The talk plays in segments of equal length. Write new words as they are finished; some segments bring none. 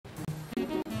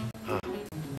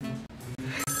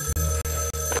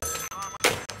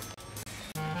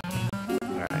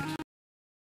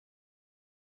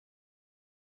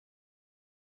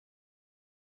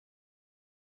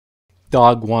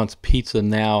dog wants pizza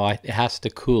now. It has to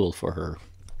cool for her.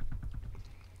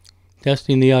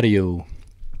 Testing the audio.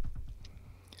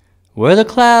 Where the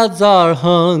clouds are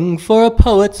hung for a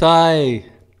poet's eye,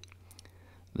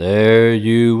 there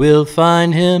you will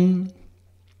find him.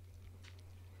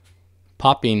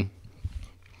 Popping.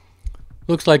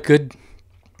 Looks like good.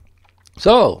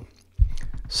 So,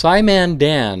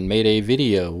 SciManDan made a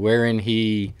video wherein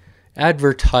he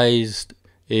advertised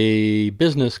a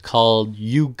business called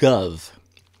YouGov.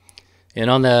 And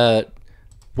on that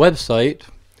website,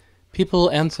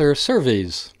 people answer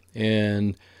surveys.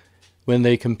 And when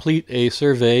they complete a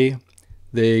survey,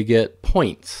 they get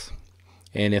points.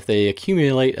 And if they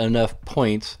accumulate enough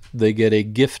points, they get a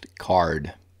gift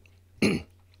card.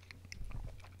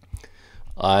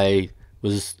 I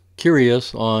was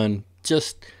curious on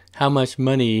just how much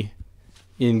money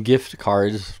in gift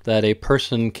cards that a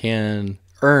person can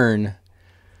earn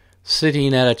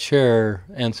sitting at a chair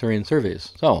answering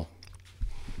surveys. So,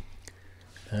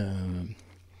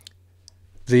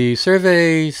 the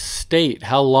surveys state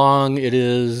how long it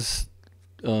is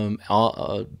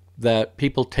that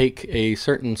people take a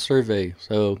certain survey.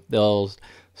 So they'll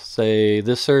say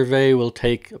this survey will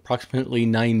take approximately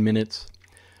 9 minutes,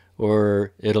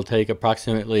 or it'll take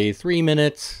approximately 3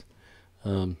 minutes,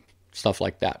 stuff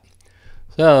like that.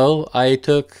 So I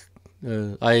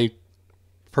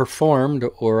performed,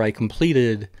 or I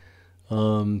completed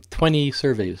 20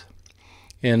 surveys,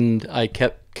 and I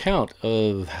kept count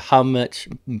of how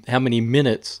many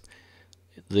minutes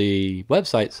the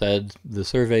website said the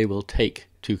survey will take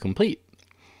to complete.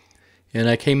 And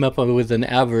I came up with an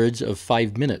average of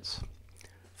 5 minutes.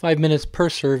 5 minutes per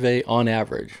survey on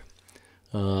average.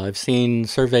 I've seen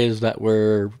surveys that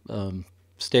were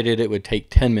stated it would take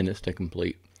 10 minutes to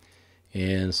complete,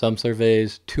 and some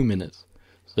surveys 2 minutes.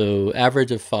 So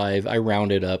average of 5, I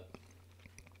rounded up.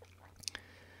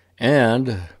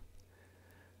 And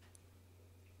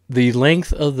the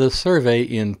length of the survey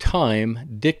in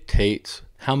time dictates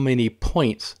how many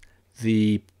points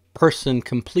the person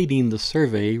completing the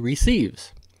survey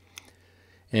receives.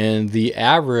 And the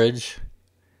average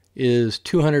is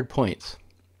 200 points.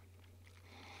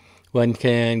 One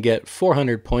can get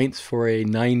 400 points for a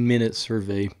 9-minute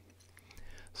survey.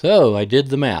 So I did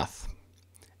the math.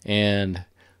 And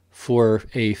for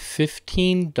a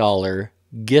 $15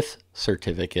 gift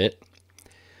certificate,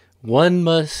 one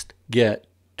must get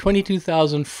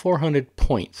 22,400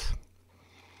 points.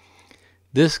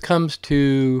 This comes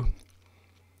to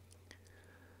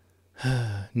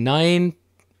 9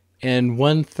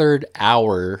 1/3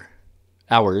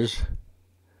 hours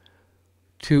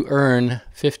to earn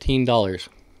 $15.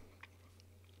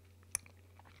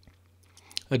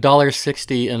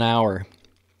 $1.60 an hour.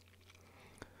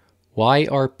 Why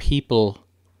are people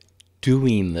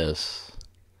doing this?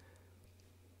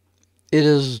 It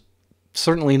is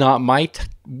certainly not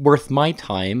worth my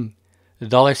time.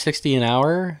 $1.60 an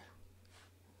hour?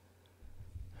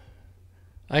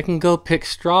 I can go pick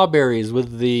strawberries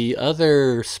with the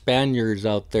other Spaniards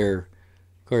out there.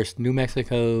 Of course, New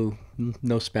Mexico,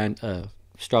 no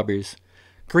strawberries.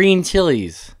 Green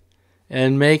chilies.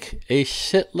 And make a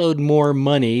shitload more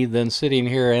money than sitting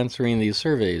here answering these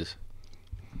surveys.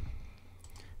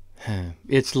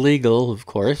 It's legal, of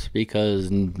course, because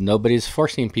nobody's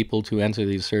forcing people to answer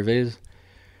these surveys.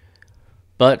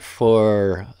 But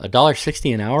for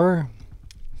 $1.60 an hour,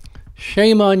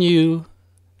 shame on you,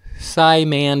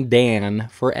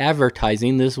 SciManDan, for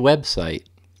advertising this website.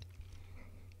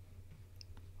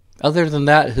 Other than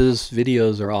that, his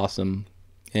videos are awesome,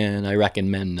 and I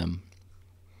recommend them.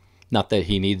 Not that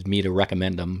he needs me to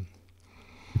recommend them.